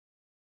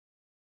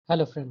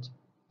Hello friends,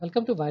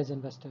 welcome to wise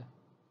investor.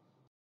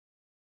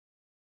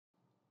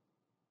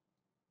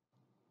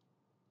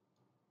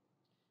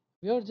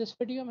 Viewers, इस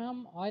video में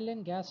हम oil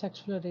and gas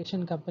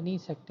exploration company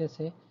sector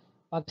से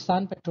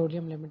Pakistan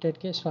petroleum limited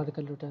के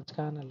historical returns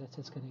का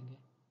एनालिसिस करेंगे।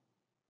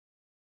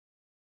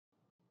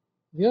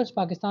 व्यूअर्स,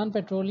 पाकिस्तान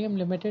पेट्रोलियम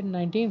लिमिटेड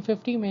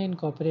 1950 में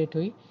इनकॉर्पोरेट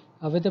हुई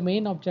with the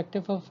main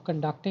objective of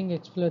conducting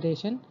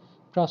exploration,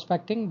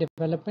 prospecting,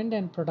 development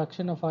and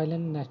production of oil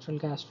and natural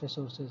gas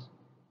resources.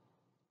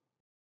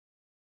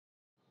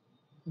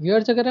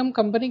 Viewers, अगर हम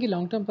company की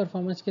long term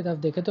performance की तरफ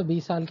देखें तो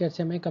 20 साल के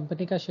अरसे में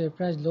कंपनी का शेयर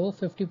प्राइस लो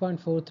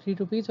 50.43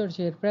 रुपीज़ और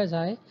शेयर प्राइस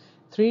हाई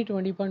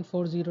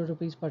 320.40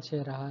 रुपीज़ पर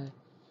शेयर रहा है।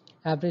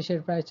 एवरेज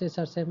शेयर प्राइस इस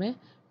अरसे में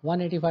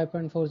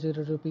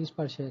 185.40 रुपीज़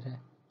पर शेयर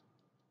है।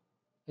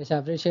 इस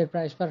एवरेज शेयर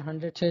प्राइस पर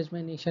 100 शेयर्स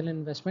में इनिशियल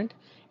इन्वेस्टमेंट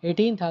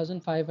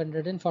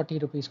 18,540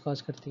 रुपीज़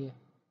कॉस्ट करती है।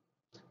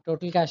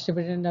 टोटल कैश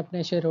डिविडेंड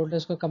अपने शेयर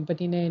होल्डर्स को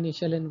कंपनी ने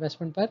इनिशियल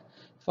इन्वेस्टमेंट पर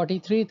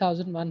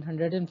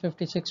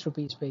 43,156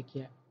 रुपीज़ पे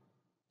किया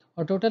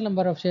और टोटल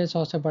नंबर ऑफ शेयर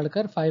 100 से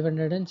बढ़कर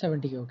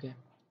 570 हो गए।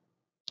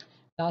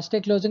 Last day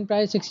closing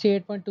price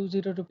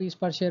 68.20 rupees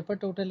पर शेयर पर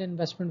टोटल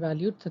इन्वेस्टमेंट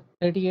वैल्यू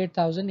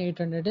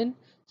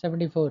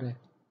 38,874 है,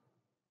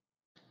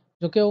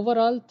 जो कि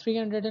ओवरऑल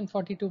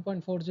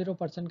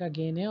 342.40% का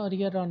गेन है और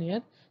ईयर ऑन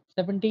ईयर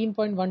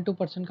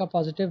 17.12% का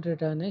पॉजिटिव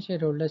रिटर्न है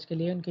शेयर होल्डर्स के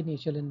लिए उनकी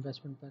इनिशियल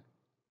इन्वेस्टमेंट पर।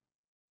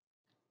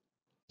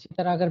 इसी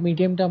तरह अगर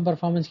मीडियम टर्म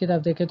परफॉर्मेंस की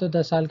तरफ देखें तो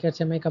 10 साल के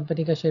अर्से में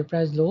कंपनी का शेयर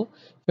प्राइस लो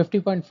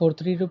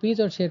 50.43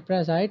 रुपीज़ और शेयर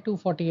प्राइस हाई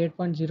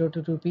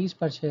 248.02 रुपीज़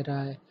पर शेयर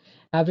रहा है।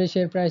 एवरेज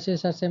शेयर प्राइस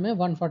इस अरसे में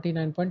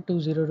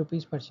 149.20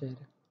 रुपीज़ पर शेयर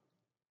है।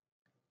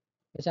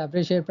 इस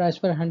एवरेज शेयर प्राइस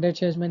पर 100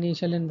 शेयर्स में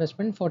इनिशियल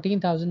इन्वेस्टमेंट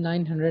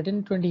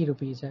 14,920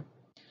 रुपीज़ है।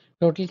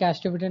 टोटल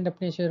कैश डिविडेंड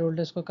अपने शेयर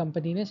होल्डर्स को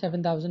कंपनी ने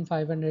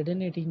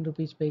 7,518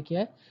 रुपीज़ पे किया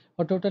है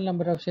और टोटल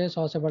नंबर ऑफ शेयर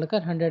 100 से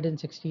बढ़कर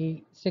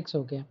 166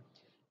 हो गया।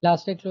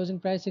 Last day closing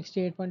price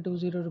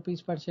 68.20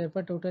 rupees पर शेयर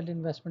पर टोटल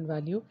इन्वेस्टमेंट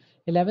वैल्यू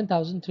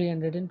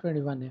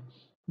 11,321 है,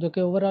 जो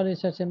कि ओवरऑल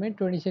इस अरसे में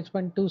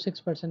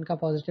 26.26% का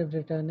पॉजिटिव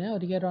रिटर्न है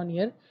और ईयर ऑन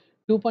ईयर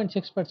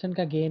 2.6%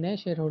 का गेन है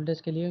शेयर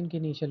होल्डर्स के लिए उनकी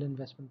इनिशियल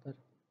इन्वेस्टमेंट पर।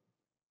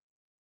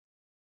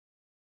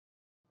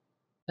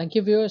 Thank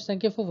you viewers,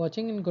 thank you for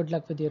watching and good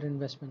luck with your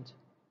investments.